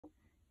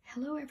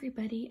Hello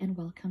everybody and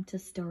welcome to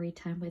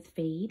Storytime with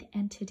Fade,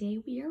 and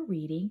today we are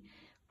reading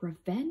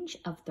Revenge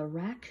of the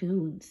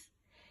Raccoons.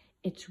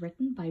 It's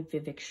written by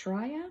Vivek,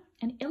 Shraya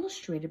and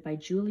illustrated by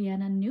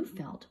Juliana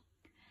Neufeld.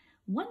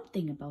 One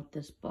thing about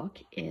this book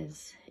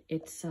is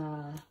it's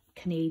a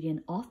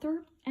Canadian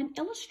author and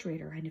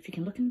illustrator, and if you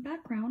can look in the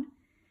background,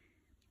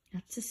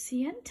 that's a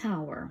CN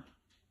Tower.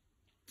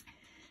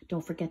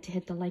 Don't forget to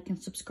hit the like and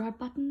subscribe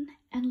button,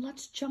 and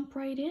let's jump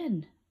right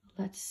in.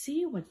 Let's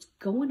see what's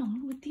going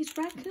on with these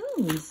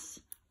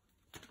raccoons.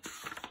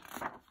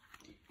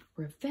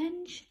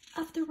 Revenge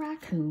of the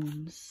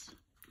Raccoons.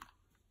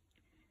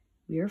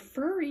 We're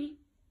furry,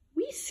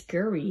 we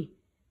scurry,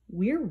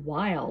 we're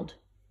wild,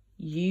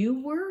 you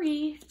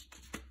worry.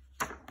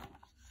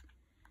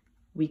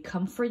 We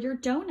come for your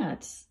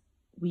donuts,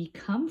 we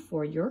come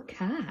for your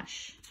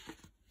cash.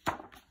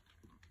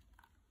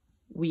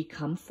 We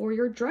come for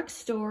your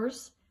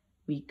drugstores,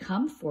 we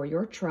come for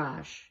your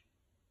trash.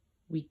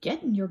 We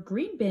get in your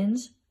green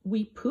bins,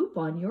 we poop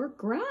on your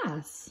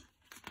grass.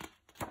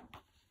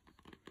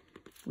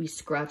 We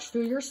scratch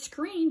through your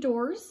screen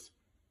doors,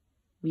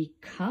 we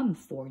come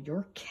for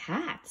your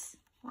cats.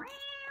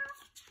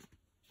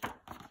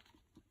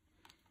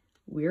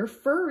 We're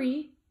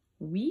furry,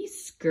 we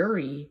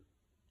scurry,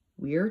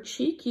 we're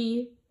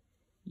cheeky,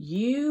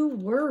 you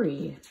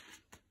worry.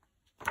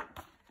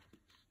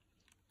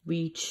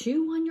 We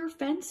chew on your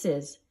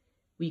fences,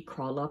 we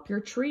crawl up your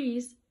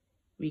trees,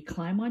 we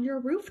climb on your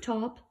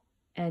rooftop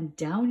and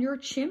down your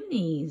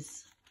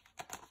chimneys.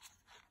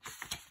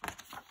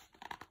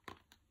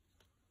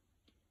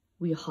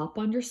 We hop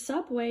on your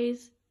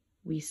subways,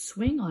 we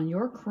swing on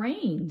your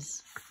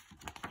cranes.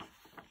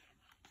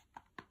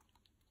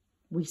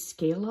 We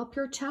scale up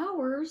your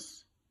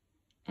towers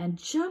and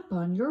jump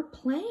on your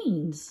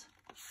planes.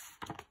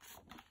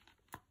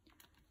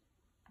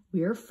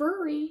 We're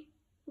furry,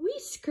 we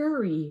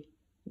scurry,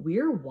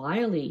 we're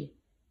wily,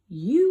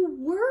 you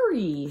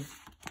worry.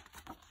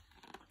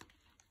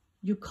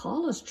 You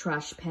call us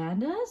trash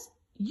pandas,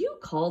 you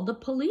call the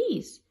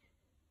police.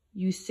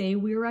 You say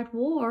we're at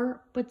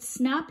war, but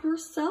snap your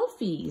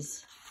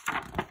selfies.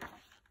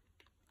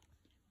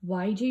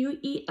 Why do you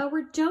eat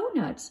our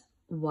donuts?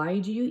 Why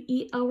do you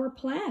eat our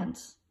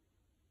plants?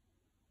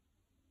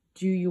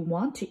 Do you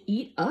want to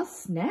eat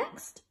us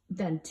next?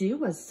 Then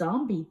do a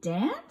zombie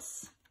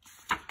dance?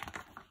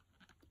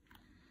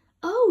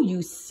 Oh,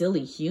 you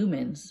silly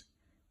humans.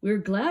 We're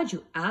glad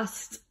you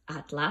asked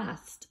at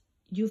last.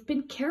 You've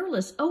been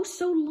careless oh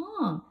so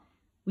long.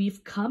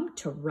 We've come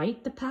to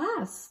right the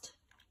past.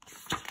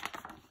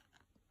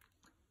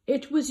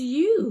 It was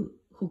you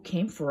who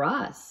came for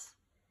us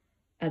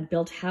and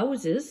built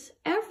houses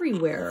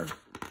everywhere.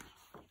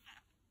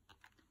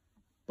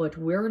 But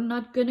we're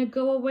not gonna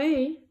go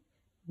away.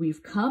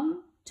 We've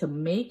come to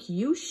make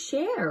you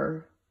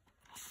share.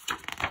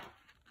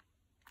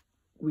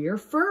 We're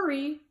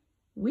furry,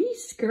 we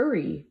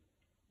scurry.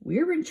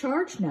 We're in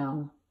charge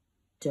now.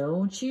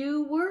 Don't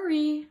you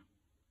worry.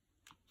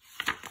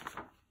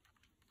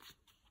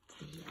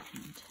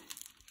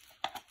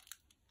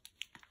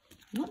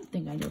 One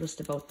thing I noticed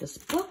about this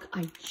book,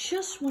 I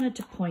just wanted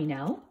to point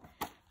out,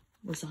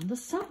 was on the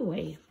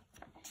subway.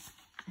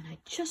 And I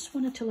just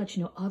wanted to let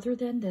you know, other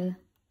than the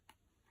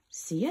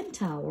CN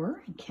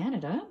Tower in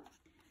Canada,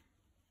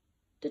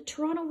 the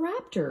Toronto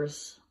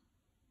Raptors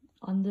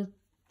on the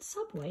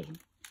subway.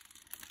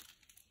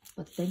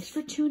 But thanks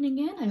for tuning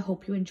in. I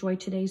hope you enjoyed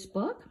today's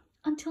book.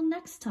 Until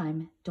next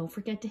time, don't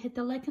forget to hit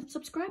the like and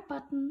subscribe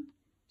button.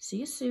 See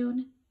you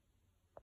soon.